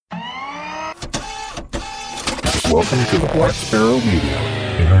Welcome to the Black Sparrow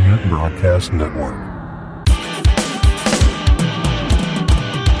Media Internet Broadcast Network.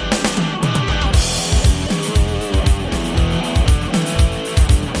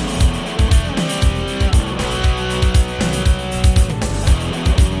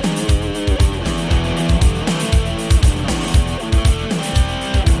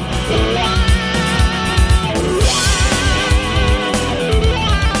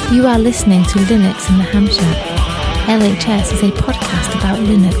 You are listening to Linux in the Ham Shack. LHS is a podcast about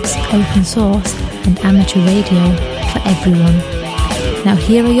Linux, open source, and amateur radio for everyone. Now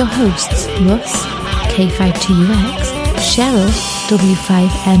here are your hosts, Russ, K52UX, Cheryl,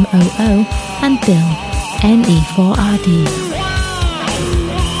 W5MOO, and Bill, NE4RD.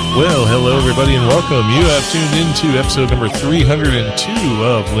 Well, hello everybody and welcome. You have tuned into episode number 302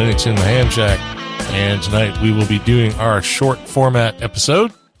 of Linux in the Ham Shack. And tonight we will be doing our short format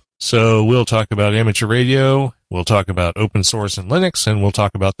episode. So we'll talk about amateur radio, we'll talk about open source and Linux, and we'll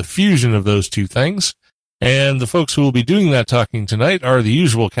talk about the fusion of those two things. And the folks who will be doing that talking tonight are the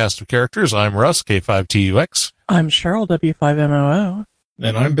usual cast of characters. I'm Russ, K5TUX. I'm Cheryl, W5MOO.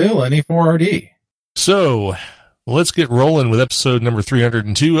 And I'm Bill, NE4RD. So let's get rolling with episode number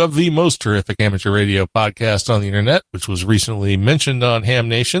 302 of the most terrific amateur radio podcast on the internet, which was recently mentioned on Ham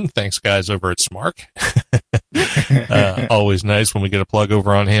Nation. Thanks, guys, over at Smark. Always nice when we get a plug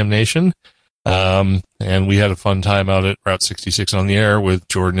over on Ham Nation. And we had a fun time out at Route 66 on the air with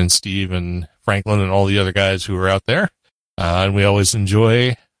Jordan and Steve and Franklin and all the other guys who were out there. And we always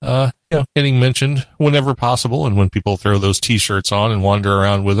enjoy, getting mentioned whenever possible. And when people throw those t-shirts on and wander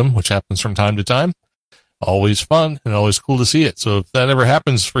around with them, which happens from time to time, always fun and always cool to see it. So if that ever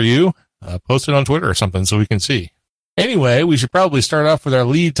happens for you, post it on Twitter or something so we can see. Anyway, we should probably start off with our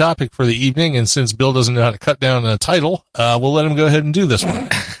lead topic for the evening, and since Bill doesn't know how to cut down a title, we'll let him go ahead and do this one.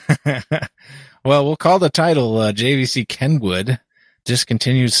 Well, we'll call the title JVC Kenwood,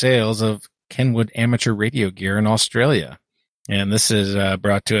 discontinued sales of Kenwood amateur radio gear in Australia. And this is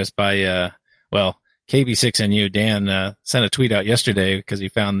brought to us by, KB6NU. Dan sent a tweet out yesterday because he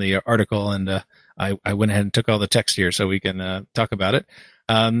found the article, and I went ahead and took all the text here so we can talk about it.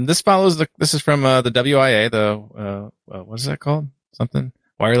 This is from the WIA, what is that called? Something?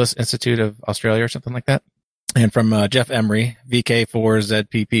 Wireless Institute of Australia or something like that. And from Jeff Emery,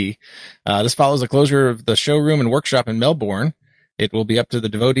 VK4ZPP. This follows the closure of the showroom and workshop in Melbourne. It will be up to the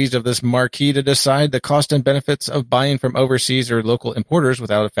devotees of this marquee to decide the cost and benefits of buying from overseas or local importers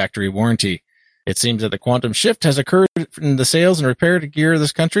without a factory warranty. It seems that the quantum shift has occurred in the sales and repair gear of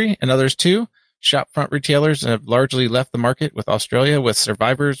this country and others too. Shopfront retailers have largely left the market with Australia, with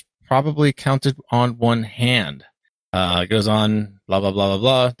survivors probably counted on one hand. It goes on, blah, blah, blah, blah,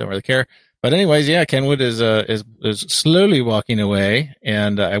 blah. Don't really care. But anyways, yeah, Kenwood is slowly walking away.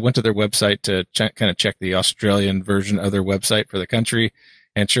 And I went to their website to kind of check the Australian version of their website for the country.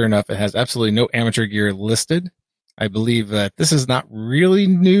 And sure enough, it has absolutely no amateur gear listed. I believe that this is not really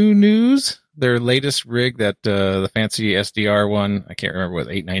new news. Their latest rig, that the fancy SDR one, I can't remember, what,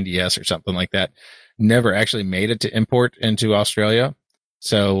 890S or something like that, never actually made it to import into Australia.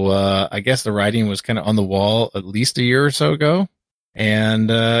 So I guess the writing was kind of on the wall at least a year or so ago. And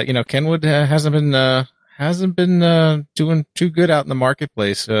Kenwood hasn't been doing too good out in the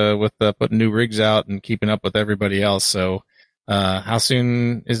marketplace with putting new rigs out and keeping up with everybody else. So how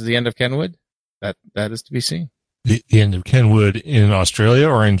soon is the end of Kenwood? That is to be seen. The end of Kenwood in Australia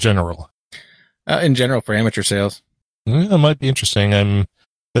or in general? In general, for amateur sales. That might be interesting. That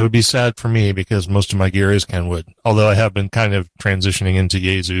would be sad for me because most of my gear is Kenwood, although I have been kind of transitioning into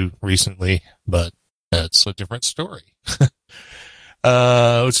Yaesu recently, but that's a different story.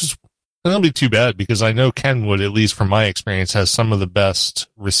 Which is, that'll be too bad because I know Kenwood, at least from my experience, has some of the best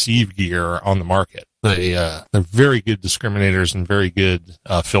receive gear on the market. They're very good discriminators and very good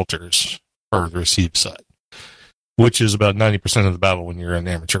filters for the receive side, which is about 90% of the battle when you're in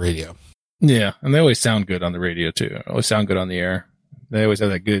amateur radio. Yeah, and they always sound good on the radio, too. Always sound good on the air. They always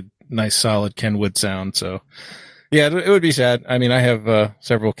have that good, nice, solid Kenwood sound. So, yeah, it would be sad. I mean, I have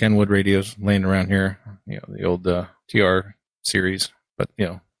several Kenwood radios laying around here, the old TR series. But,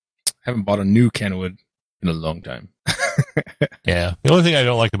 haven't bought a new Kenwood in a long time. Yeah, the only thing I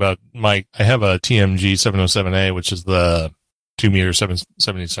don't like about I have a TMG 707A, which is the 2 meter, 70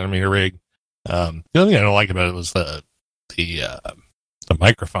 centimeter rig. The only thing I don't like about it was the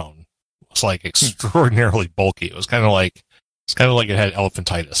microphone. Was like extraordinarily bulky. It was kind of like it had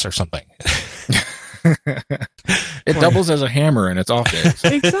elephantitis or something. It doubles as a hammer in its off days.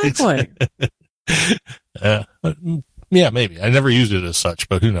 Exactly. Yeah, maybe. I never used it as such,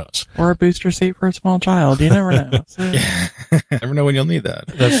 but who knows? Or a booster seat for a small child. You never know. So. Never know when you'll need that.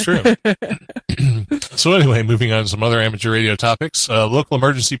 That's true. So anyway, moving on to some other amateur radio topics. Local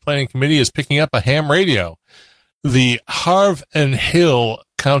Emergency Planning Committee is picking up a ham radio. The Harve and Hill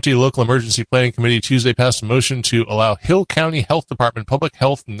County Local Emergency Planning Committee Tuesday passed a motion to allow Hill County Health Department Public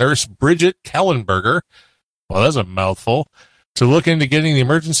Health Nurse Bridget Kallenberger, well, that's a mouthful, to look into getting the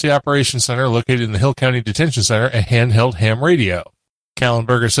Emergency Operations Center located in the Hill County Detention Center a handheld ham radio.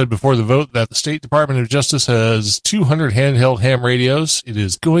 Kallenberger said before the vote that the State Department of Justice has 200 handheld ham radios. It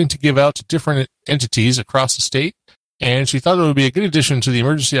is going to give out to different entities across the state, and she thought it would be a good addition to the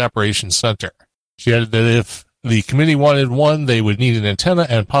Emergency Operations Center. She added that if the committee wanted one, they would need an antenna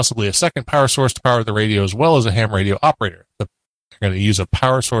and possibly a second power source to power the radio, as well as a ham radio operator. They're going to use a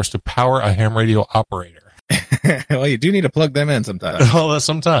power source to power a ham radio operator. Well, you do need to plug them in sometimes. Well,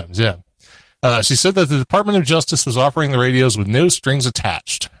 sometimes, yeah. She said that the Department of Justice was offering the radios with no strings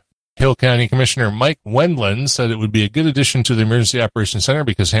attached. Hill County Commissioner Mike Wendland said it would be a good addition to the Emergency Operations Center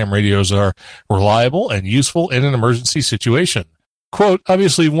because ham radios are reliable and useful in an emergency situation. Quote,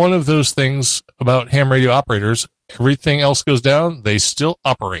 obviously one of those things about ham radio operators, everything else goes down, they still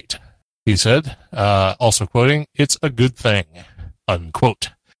operate, he said, also quoting, it's a good thing, unquote.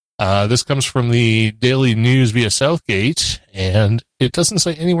 This comes from the Daily News via Southgate, and it doesn't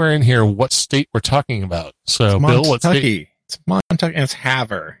say anywhere in here what state we're talking about. So, It's Bill, what state? Montucky. It's Montucky, and it's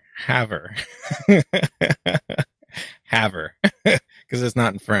Havre. Havre. Because it's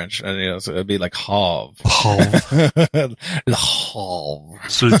not in French. So it'd be like Havre. Oh. Havre.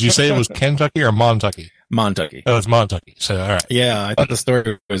 So did you say it was Kentucky or Montucky? Montucky. Oh, it's Montucky. So, all right. Yeah, I thought the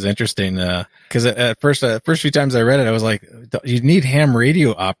story was interesting because at first few times I read it, I was like, you need ham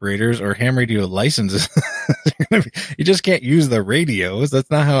radio operators or ham radio licenses. You just can't use the radios.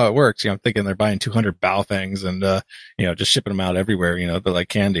 That's not how it works. I'm thinking they're buying 200 Baofangs and, just shipping them out everywhere. They're like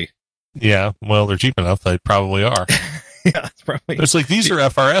candy. Yeah, well, they're cheap enough. They probably are. Yeah, it's probably. It's like, these are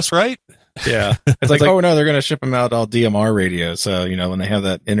FRS, right? Yeah. It's like, oh no, they're going to ship them out all DMR radios. So, when they have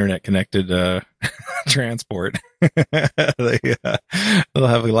that internet connected, transport, they'll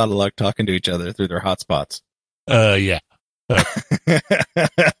have a lot of luck talking to each other through their hotspots. Yeah.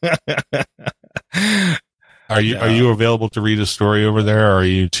 Are you available to read a story over there, or are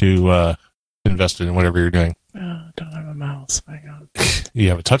you too invested in whatever you're doing? Don't have a mouse. Hang on. You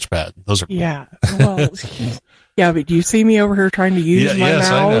have a touchpad. Those are cool. Yeah. Well, yeah, but do you see me over here trying to use my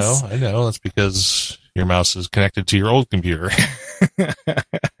mouse? I know. That's because your mouse is connected to your old computer.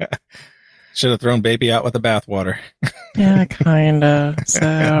 Should have thrown baby out with the bathwater. Yeah, kinda. So.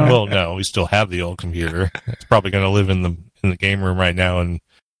 Well, no, we still have the old computer. It's probably going to live in the game room right now and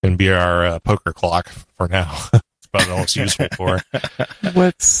be our poker clock for now. It's about all it's useful for.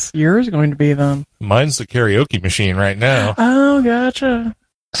 What's yours going to be then? Mine's the karaoke machine right now. Oh, gotcha.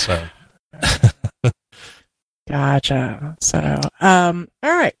 So. Gotcha. So, all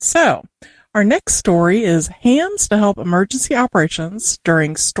right. So, our next story is hams to help emergency operations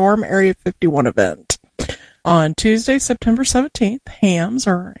during Storm Area 51 event. On Tuesday, September 17th, hams,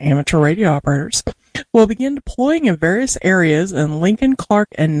 or amateur radio operators, will begin deploying in various areas in Lincoln, Clark,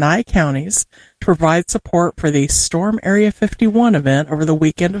 and Nye counties to provide support for the Storm Area 51 event over the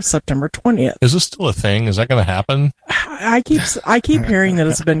weekend of September 20th. Is this still a thing? Is that going to happen? I keep hearing that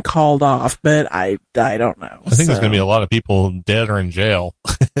it's been called off, but I don't know. I think there's going to be a lot of people dead or in jail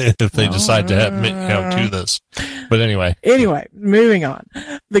if they decide to do this. But anyway, moving on.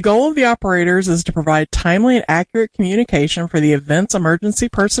 The goal of the operators is to provide timely and accurate communication for the event's emergency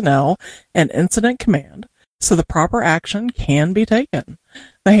personnel and incident command, so the proper action can be taken.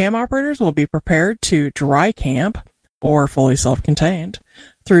 The ham operators will be prepared to dry camp, or fully self-contained,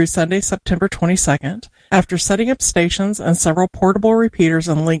 through Sunday, September 22nd, after setting up stations and several portable repeaters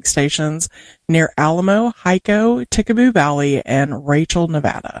and link stations near Alamo, Hico, Tickaboo Valley, and Rachel,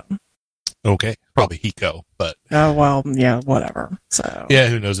 Nevada. Okay, probably Hico, but... Oh, well, yeah, whatever. So yeah,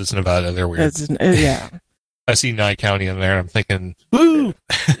 who knows? It's Nevada. They're weird. Yeah. I see Nye County in there, and I'm thinking, woo!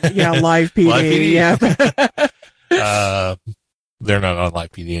 Yeah, Live PD. Live PD. Yeah. They're not on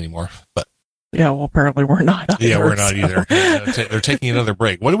Live PD anymore, but... Yeah, well, apparently we're not either. Yeah, we're not either. They're taking another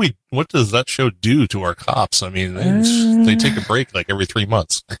break. What does that show do to our cops? I mean, they take a break like every 3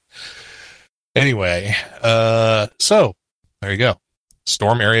 months. Anyway, so there you go.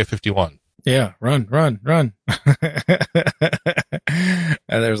 Storm Area 51. Yeah, run. And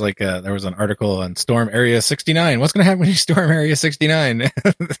there was an article on Storm Area 69. What's going to happen when you storm Area 69?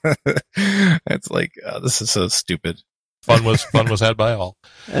 It's like, this is so stupid. Fun was had by all.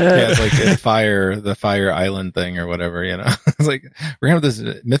 Yeah, it's like the fire island thing or whatever, It's like, we're gonna have this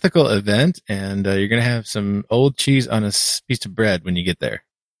mythical event and you're gonna have some old cheese on a piece of bread when you get there.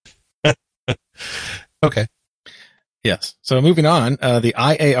 Okay. Yes. So moving on, the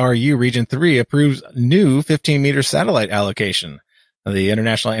IARU Region 3 approves new 15-meter satellite allocation. The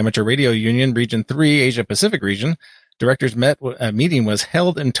International Amateur Radio Union Region 3 Asia Pacific region directors meeting was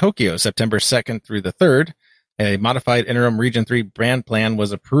held in Tokyo September 2nd through the 3rd. A modified interim Region 3 band plan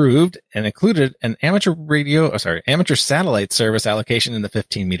was approved and included an amateur satellite service allocation in the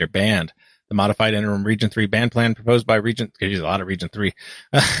 15-meter band. The modified interim Region 3 band plan proposed by Region 3.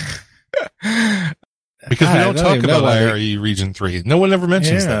 Because we don't talk about IRE Region 3. No one ever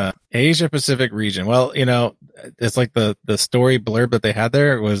mentions that. Asia Pacific region. Well, it's like the story blurb that they had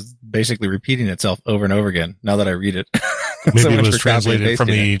there was basically repeating itself over and over again. Now that I read it. Maybe it was translated from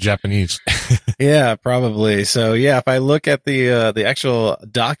the Japanese. Yeah, probably. So yeah, if I look at the actual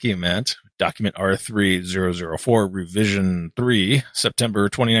document R3004 revision 3, September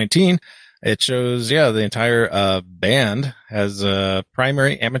 2019, it shows, the entire band has a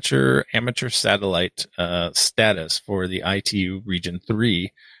primary amateur satellite status for the ITU Region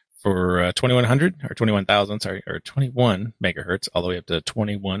 3 for 2100 or 21,000, or 21 megahertz all the way up to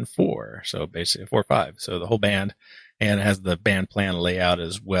 21.4. So basically 4.5. So the whole band, and it has the band plan layout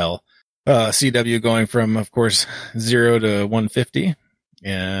as well. CW going from, of course, 0 to 150,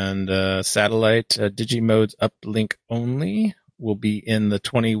 and satellite Digimode's uplink only will be in the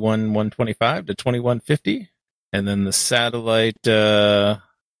 21.125 to 21.50, and then the satellite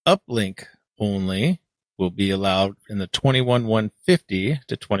uplink only will be allowed in the 21.150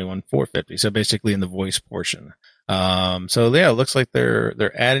 to 21.450. So basically in the voice portion. So yeah, it looks like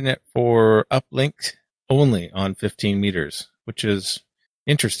they're adding it for uplink only on 15 meters, which is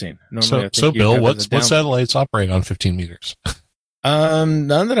interesting. Normally, so Bill, what satellites operate on 15 meters? None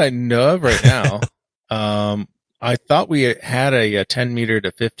that I know of right now. I thought we had a 10 meter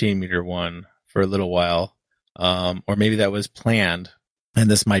to 15 meter one for a little while. Or maybe that was planned, and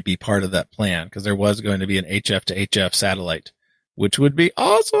this might be part of that plan, because there was going to be an HF to HF satellite, which would be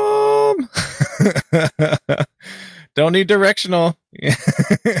awesome. Don't need directional.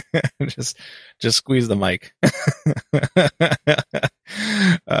 just squeeze the mic.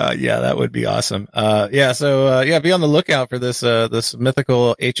 Yeah, that would be awesome. So be on the lookout for this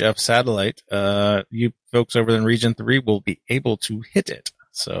mythical HF satellite. You folks over in Region 3 will be able to hit it.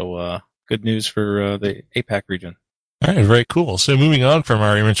 So, good news for the APAC region. All right, very cool. So moving on from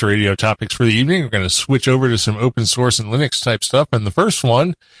our amateur radio topics for the evening, we're going to switch over to some open source and Linux type stuff. And the first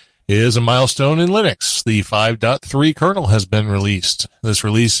one is a milestone in Linux. The 5.3 kernel has been released. This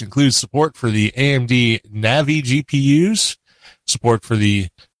release includes support for the AMD Navi GPUs, support for the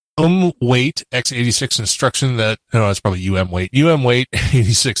UMWait x86 instruction it's probably UMWait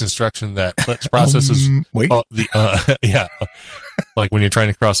 86 instruction that processes like when you're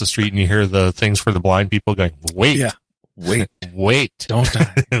trying to cross the street and you hear the things for the blind people going, wait, don't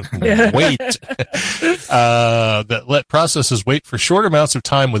die. Wait. That let processes wait for short amounts of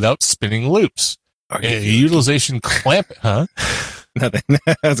time without spinning loops. Utilization clamp, huh? Nothing.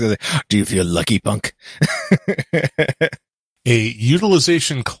 I was going to say, do you feel lucky, punk? A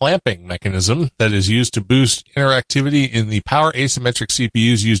utilization clamping mechanism that is used to boost interactivity in the power asymmetric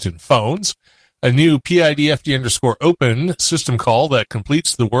CPUs used in phones. A new PID-FD_open system call that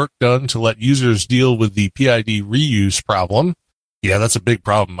completes the work done to let users deal with the PID reuse problem. Yeah, that's a big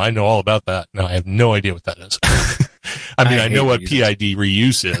problem. I know all about that. No, I have no idea what that is. I know what PID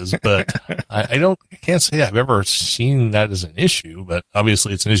reuse is, but I can't say I've ever seen that as an issue, but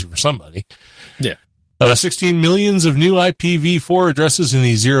obviously it's an issue for somebody. Yeah. 16 millions of new IPv4 addresses in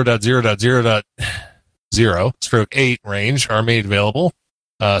the 0.0.0.0/8 range are made available.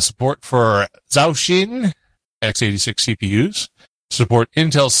 Support for Zaoshin x86 CPUs. Support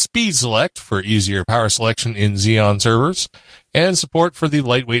Intel Speed Select for easier power selection in Xeon servers. And support for the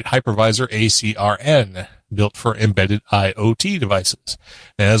lightweight hypervisor ACRN, built for embedded IoT devices.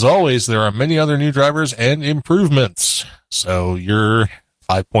 And as always, there are many other new drivers and improvements. So your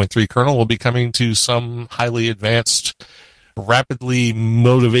 5.3 kernel will be coming to some highly advanced, rapidly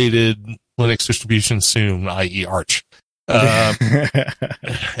motivated Linux distribution soon, i.e. Arch. And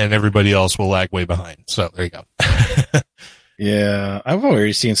everybody else will lag way behind. So there you go. Yeah, I've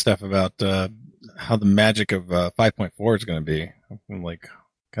already seen stuff about how the magic of 5.4 is going to be. I'm like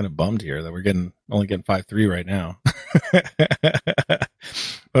kind of bummed here that we're only getting 5.3 right now.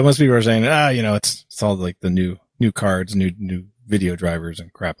 But most people are saying, it's all like the new cards, new video drivers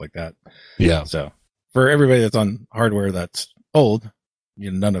and crap like that. Yeah. So for everybody that's on hardware that's old,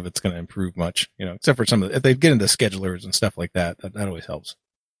 none of it's going to improve much, except for if they get into schedulers and stuff like that, that always helps.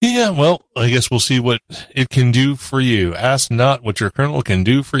 Yeah, well, I guess we'll see what it can do for you. Ask not what your kernel can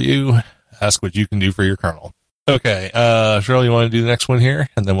do for you. Ask what you can do for your kernel. Okay, Cheryl, you want to do the next one here?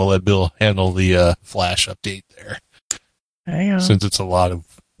 And then we'll let Bill handle the Flash update there. Hang on. since it's a lot of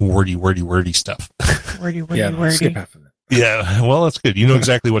wordy stuff. Wordy. Skip half of it. Yeah, well, that's good. You know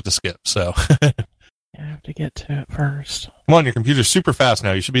exactly what to skip. So, I have to get to it first. come on, your computer's super fast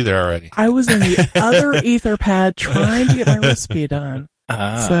now. You should be there already. I was in the other Etherpad trying to get my recipe done.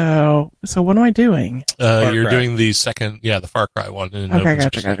 So what am I doing? You're Cry. doing the second, the Far Cry one. In Okay, open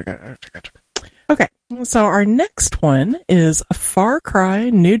gotcha. source. Okay, so our next one is Far Cry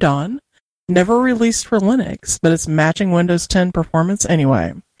New Dawn. Never released for Linux, but it's matching Windows 10 performance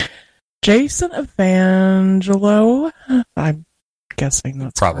anyway. Jason Evangelo, I'm guessing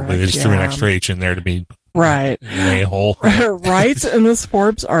that's Probably. correct. They just threw an extra H in there to be Right. a hole. Writes in this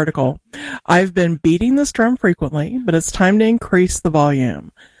Forbes article, I've been beating this drum frequently, but it's time to increase the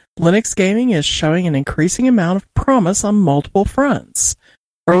volume. Linux gaming is showing an increasing amount of promise on multiple fronts.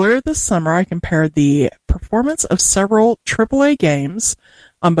 Earlier this summer, I compared the performance of several AAA games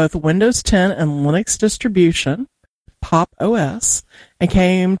on both Windows 10 and Linux distribution, Pop! OS, and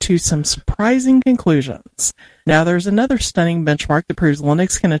came to some surprising conclusions. Now there's another stunning benchmark that proves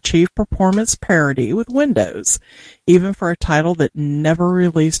Linux can achieve performance parity with Windows, even for a title that never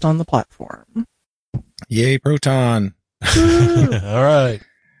released on the platform. Yay, Proton. All right.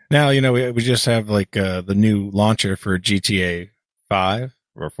 Now, we just have like the new launcher for GTA 5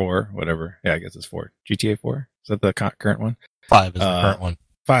 or 4, whatever. Yeah, I guess it's 4. GTA 4? Is that the current one? 5 is the current one.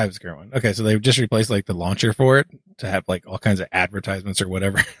 5 is the current one. Okay, so they've just replaced like the launcher for it to have like all kinds of advertisements or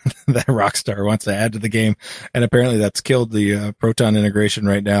whatever that Rockstar wants to add to the game. And apparently that's killed the Proton integration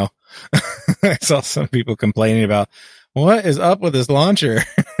right now. I saw some people complaining about, what is up with this launcher?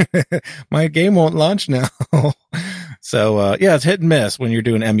 My game won't launch now. So, it's hit and miss when you're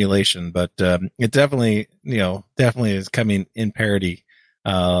doing emulation, but it definitely is coming in parity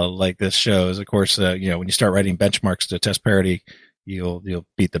like this shows. Of course, when you start writing benchmarks to test parity, you'll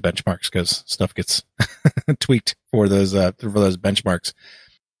beat the benchmarks because stuff gets tweaked for those benchmarks.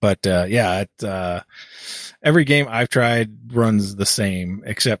 But every game I've tried runs the same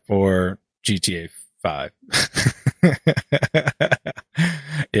except for GTA 5.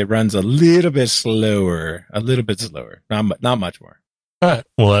 It runs a little bit slower, not much more. All right.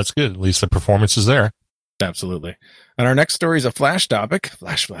 Well, that's good. At least the performance is there. Absolutely. And our next story is a Flash topic.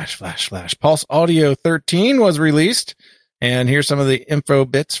 Flash. Pulse Audio 13 was released. And here's some of the info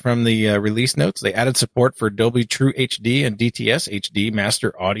bits from the release notes. They added support for Dolby True HD and DTS HD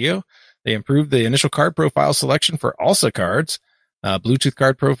Master Audio. They improved the initial card profile selection for ALSA cards. Bluetooth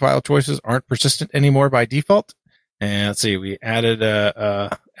card profile choices aren't persistent anymore by default. And let's see, we added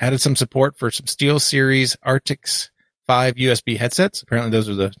some support for some SteelSeries Arctis 5 USB headsets. Apparently those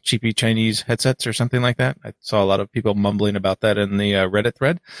are the cheapy Chinese headsets or something like that. I saw a lot of people mumbling about that in the Reddit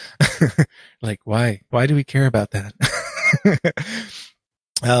thread. Like, why do we care about that?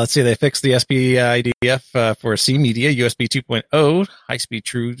 Let's see, they fixed the SPIDF for C Media USB 2.0 high-speed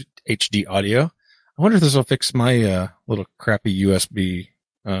true HD audio. I wonder if this will fix my little crappy USB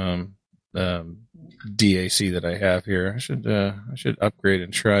DAC that I have here. I should upgrade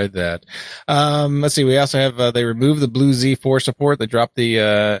and try that. Let's see. We also have they removed the Blue Z4 support. They dropped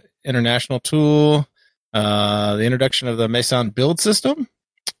the international tool. The introduction of the Meson build system.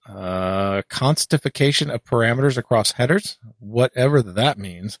 Constification of parameters across headers, whatever that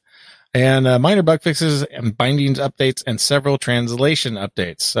means. And minor bug fixes and bindings updates and several translation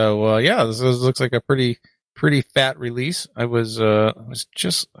updates. So this looks like a pretty fat release. I was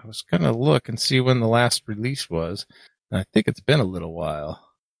gonna look and see when the last release was. And I think it's been a little while.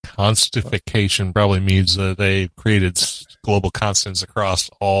 Constification probably means that they created global constants across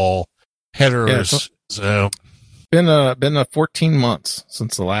all headers. Yeah, so been 14 months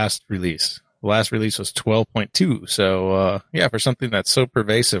since the last release. The last release was 12.2. So, for something that's so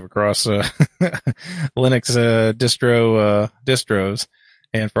pervasive across, Linux, distros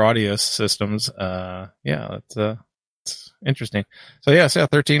and for audio systems, it's interesting. So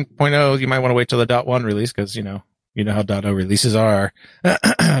 13.0, you might want to wait till the .1 release because, you know how .0 releases are.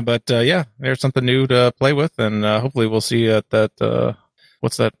 But, there's something new to play with and, hopefully we'll see that,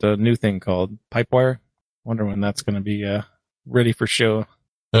 what's that new thing called? Pipewire? Wonder when that's going to be, ready for show.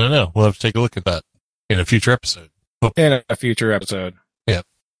 I don't know. We'll have to take a look at that in a future episode. In a future episode. Yeah.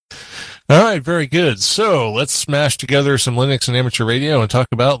 All right. Very good. So let's smash together some Linux and amateur radio and talk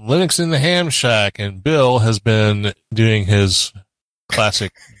about Linux in the Ham Shack. And Bill has been doing his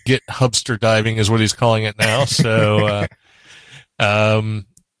classic Git hubster diving is what he's calling it now. So,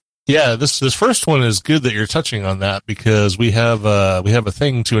 this first one is good that you're touching on that because we have a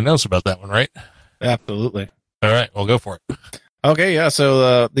thing to announce about that one, right? Absolutely. All right. We'll go for it. Okay, yeah,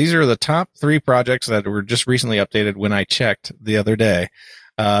 so these are the top 3 projects that were just recently updated when I checked the other day.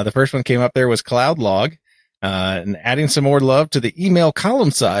 The first one came up there was CloudLog, And adding some more love to the email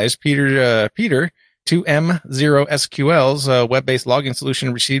column size, Peter 2M0SQL's web-based logging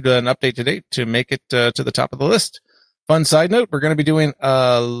solution received an update today to make it to the top of the list. Fun side note, we're going to be doing,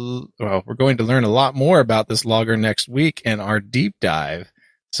 we're going to learn a lot more about this logger next week in our deep dive.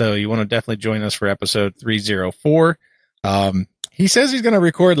 So you want to definitely join us for episode 304. He says he's going to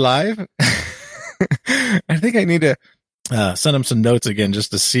record live. I think I need to send him some notes again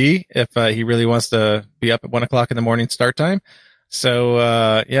just to see if he really wants to be up at 1 o'clock in the morning start time. So,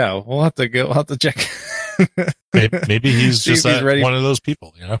 we'll have to check. Maybe he's just one of those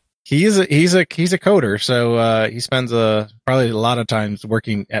people, you know? He's a coder. So, he spends, probably a lot of times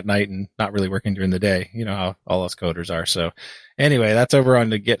working at night and not really working during the day. You know how all us coders are. So anyway, that's over on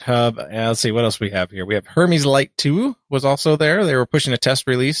the GitHub. Let's see what else we have here. We have Hermes Lite 2 was also there. They were pushing a test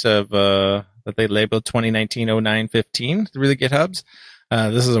release of, that they labeled 2019-09-15 through the GitHubs.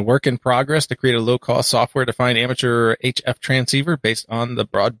 This is a work in progress to create a low-cost software-defined amateur HF transceiver based on the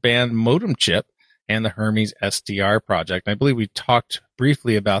broadband modem chip and the Hermes SDR project. I believe we talked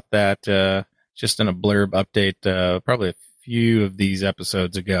briefly about that just in a blurb update probably a few of these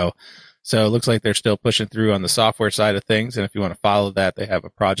episodes ago. So it looks like they're still pushing through on the software side of things. And if you want to follow that, they have a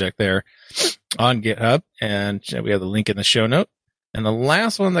project there on GitHub. And we have the link in the show note. And the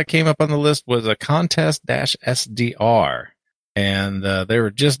last one that came up on the list was a contest-SDR. And they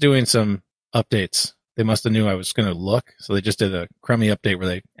were just doing some updates. They must have knew I was going to look. So they just did a crummy update where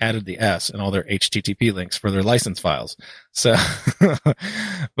they added the S and all their HTTP links for their license files. So,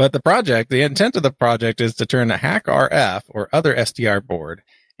 but the intent of the project is to turn a HackRF or other SDR board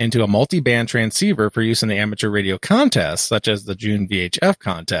into a multi-band transceiver for use in the amateur radio contests, such as the June VHF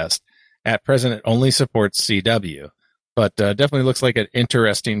contest. At present, it only supports CW. But definitely looks like an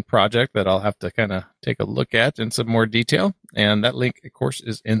interesting project that I'll have to kind of take a look at in some more detail. And that link, of course,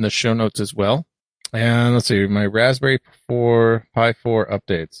 is in the show notes as well. And let's see, my Raspberry Pi 4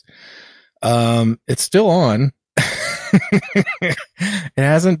 updates. It's still on. It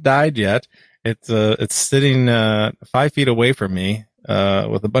hasn't died yet. It's sitting 5 feet away from me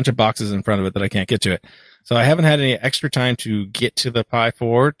with a bunch of boxes in front of it that I can't get to it. So I haven't had any extra time to get to the Pi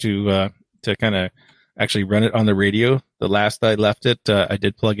 4 to kind of actually run it on the radio. The last I left it, I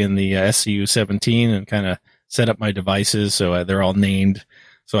did plug in the SCU17 and kind of set up my devices so they're all named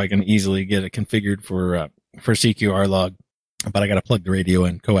so I can easily get it configured for CQR log. But I got to plug the radio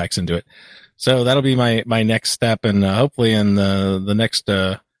and coax into it. So that'll be my next step, and hopefully in the next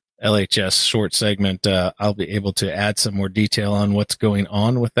LHS short segment, I'll be able to add some more detail on what's going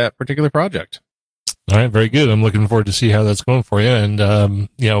on with that particular project. All right, very good. I'm looking forward to see how that's going for you, and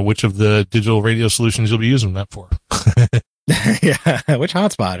which of the digital radio solutions you'll be using that for. Yeah, which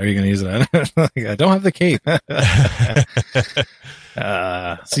hotspot are you going to use it on? I don't have the cape.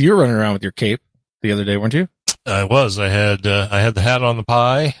 So you were running around with your cape the other day, weren't you? I was. I had the hat on the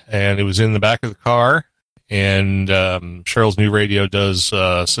Pi, and it was in the back of the car. And Cheryl's new radio does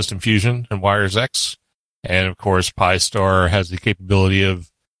System Fusion and Wires X, and of course, Pi-Star has the capability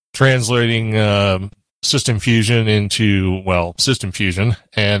of translating System Fusion into, System Fusion,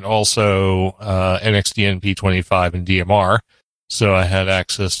 and also NXDN P25 and DMR. So I had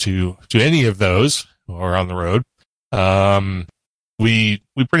access to any of those or on the road. We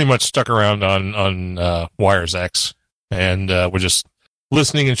pretty much stuck around on Wires X, and we're just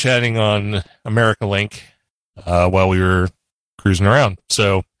listening and chatting on America Link while we were cruising around.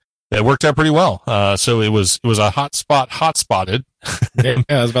 So it worked out pretty well. So it was a hotspotted. Yeah,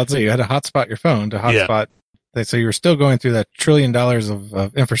 I was about to say, you had to hotspot your phone to hotspot. Yeah. So you were still going through that $1 trillion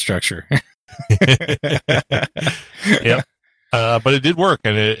of infrastructure. Yep. But it did work,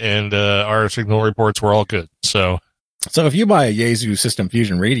 and our signal reports were all good. So if you buy a Yaesu System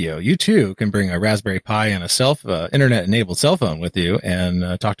Fusion radio, you too can bring a Raspberry Pi and a internet-enabled cell phone with you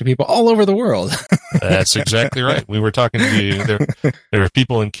and talk to people all over the world. That's exactly right. We were talking to there were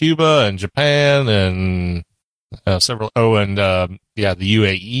people in Cuba and Japan and several. The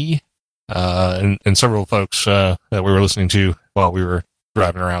UAE and several folks that we were listening to while we were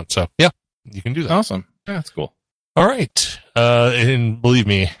driving around. So yeah, you can do that. Awesome. Yeah, that's cool. All right, and believe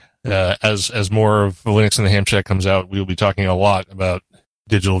me. As more of Linux in the Ham Shack comes out, we'll be talking a lot about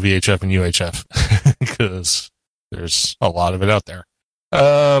digital VHF and UHF because there's a lot of it out there.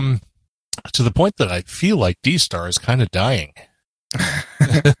 To the point that I feel like D-Star is kind of dying.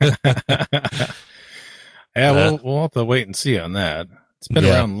 Yeah, we'll have to wait and see on that. It's been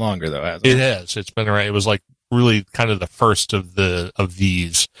around longer though, hasn't it? It has. It's been around. It was like really kind of the first of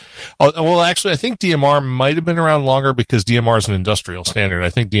these. Well, actually, I think DMR might have been around longer because DMR is an industrial standard. I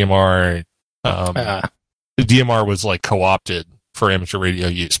think DMR was like co-opted for amateur radio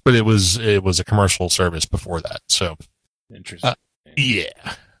use, but it was a commercial service before that. So Interesting.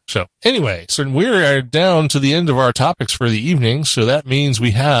 yeah. So anyway, so we're down to the end of our topics for the evening. So that means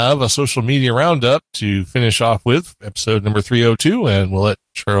we have a social media roundup to finish off with, episode number 302, and we'll let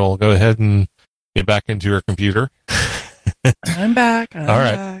Cheryl go ahead and get back into her computer. I'm back. I'm All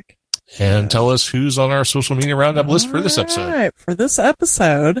right. back. And tell us who's on our social media roundup list for this episode. All right. For this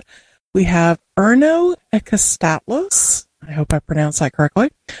episode, we have Erno Ekastatlos. I hope I pronounced that correctly.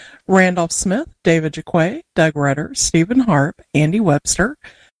 Randolph Smith, David Jaquay, Doug Rudder, Stephen Harp, Andy Webster,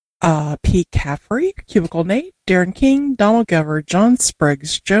 Pete Caffrey, Cubicle Nate, Darren King, Donald Gover, John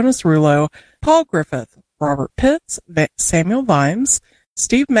Spriggs, Jonas Rulo, Paul Griffith, Robert Pitts, Samuel Vimes,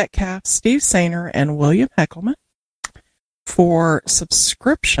 Steve Metcalf, Steve Sainer, and William Heckelman. For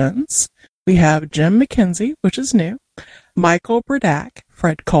subscriptions, we have Jim McKenzie, which is new, Michael Bradak,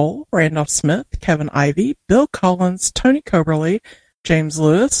 Fred Cole, Randolph Smith, Kevin Ivey, Bill Collins, Tony Coberly, James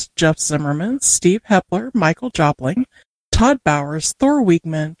Lewis, Jeff Zimmerman, Steve Hepler, Michael Jopling, Todd Bowers, Thor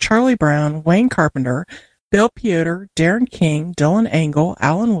Wiegman, Charlie Brown, Wayne Carpenter, Bill Piotr, Darren King, Dylan Engel,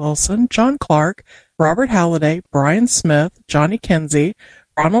 Alan Wilson, John Clark, Robert Halliday, Brian Smith, Johnny Kinsey,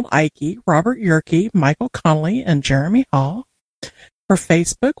 Ronald Ike, Robert Yerke, Michael Connolly, and Jeremy Hall. For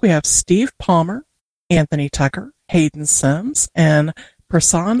Facebook, we have Steve Palmer, Anthony Tucker, Hayden Sims, and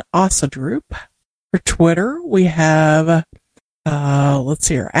Prasan Asadrup. For Twitter, we have,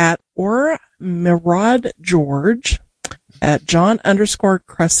 at or Mirad George, at John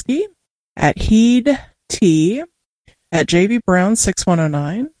 _Kresge, at Heed T, at JV Brown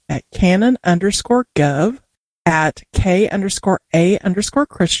 6109, at Canon _Gov, at K _A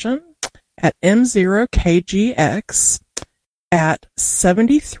 _Christian, at M0KGX, at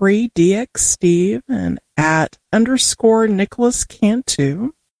 73DX Steve, and at _Nicholas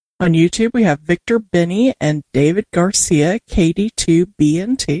Cantu. On YouTube, we have Victor Benny and David Garcia,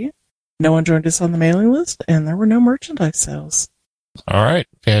 KD2BNT. No one joined us on the mailing list, and there were no merchandise sales. All right.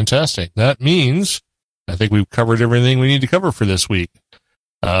 Fantastic. That means I think we've covered everything we need to cover for this week.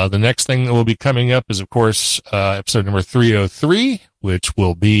 The next thing that will be coming up is, of course, episode number 303, which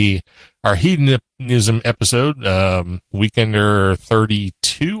will be our hedonism episode, Weekender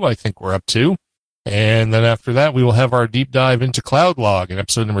 32, I think we're up to. And then after that, we will have our deep dive into CloudLog in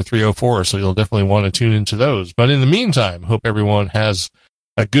episode number 304, so you'll definitely want to tune into those. But in the meantime, hope everyone has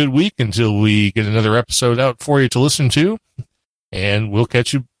a good week until we get another episode out for you to listen to, and we'll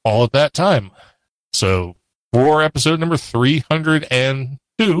catch you all at that time. So for episode number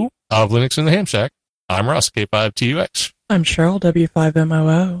 302 of Linux in the Ham Shack, I'm Russ, K5TUX. I'm Cheryl,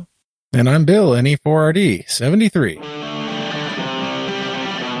 W5MOO. And I'm Bill, NE4RD 73.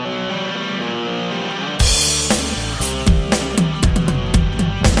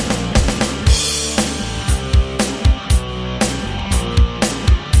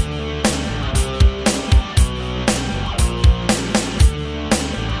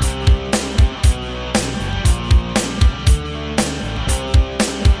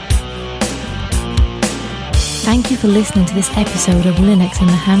 Thank you for listening to this episode of Linux in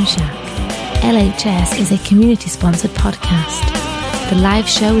the Ham Shack. LHS is a community-sponsored podcast. The live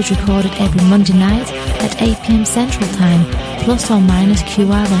show is recorded every Monday night at 8 p.m. Central Time, ±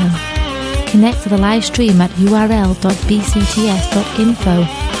 QRL. Connect to the live stream at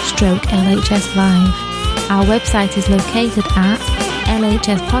url.bcts.info/LHS Live. Our website is located at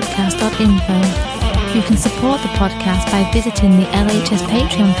lhspodcast.info. You can support the podcast by visiting the LHS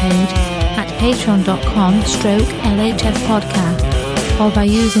Patreon page at patreon.com/LHS podcast, or by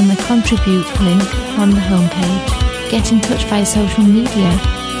using the contribute link on the homepage. Get in touch via social media.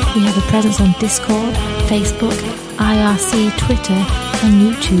 We have a presence on Discord, Facebook, IRC, Twitter, and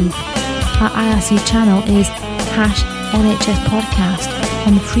YouTube. Our IRC channel is #LHS podcast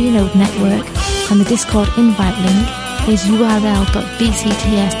on the Freenode network, and the Discord invite link is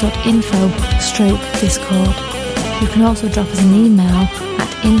url.bcts.info/Discord. You can also drop us an email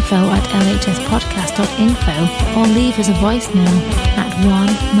at info@lhspodcast.info, or leave us a voicemail at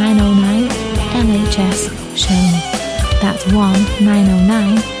 1-909-LHS-SHOW. That's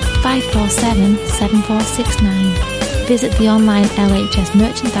 1-909-547-7469. Visit the online LHS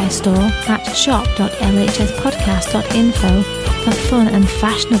merchandise store at shop.lhspodcast.info for fun and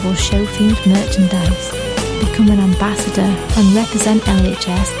fashionable show-themed merchandise. Become an ambassador and represent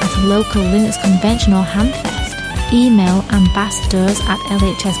LHS at a local Linux convention or Hamfest. Email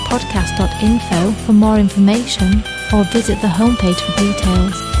ambassadors@lhspodcast.info for more information, or visit the homepage for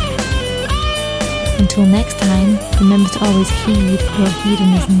details. Until next time, remember to always heed your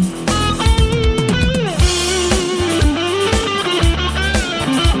hedonism.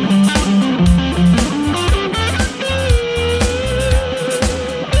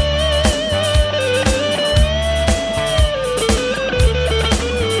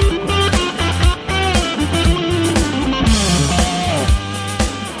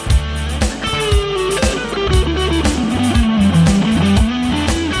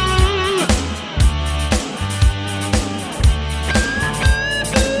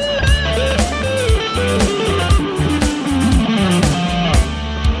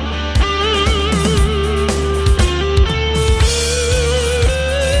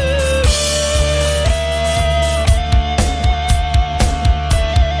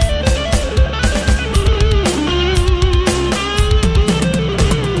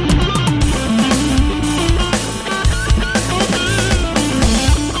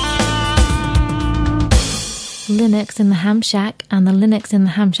 Linux in the Ham Shack and the Linux in the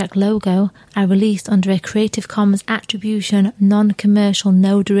Ham Shack logo are released under a Creative Commons Attribution Non-Commercial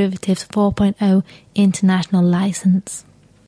No Derivatives 4.0 international license.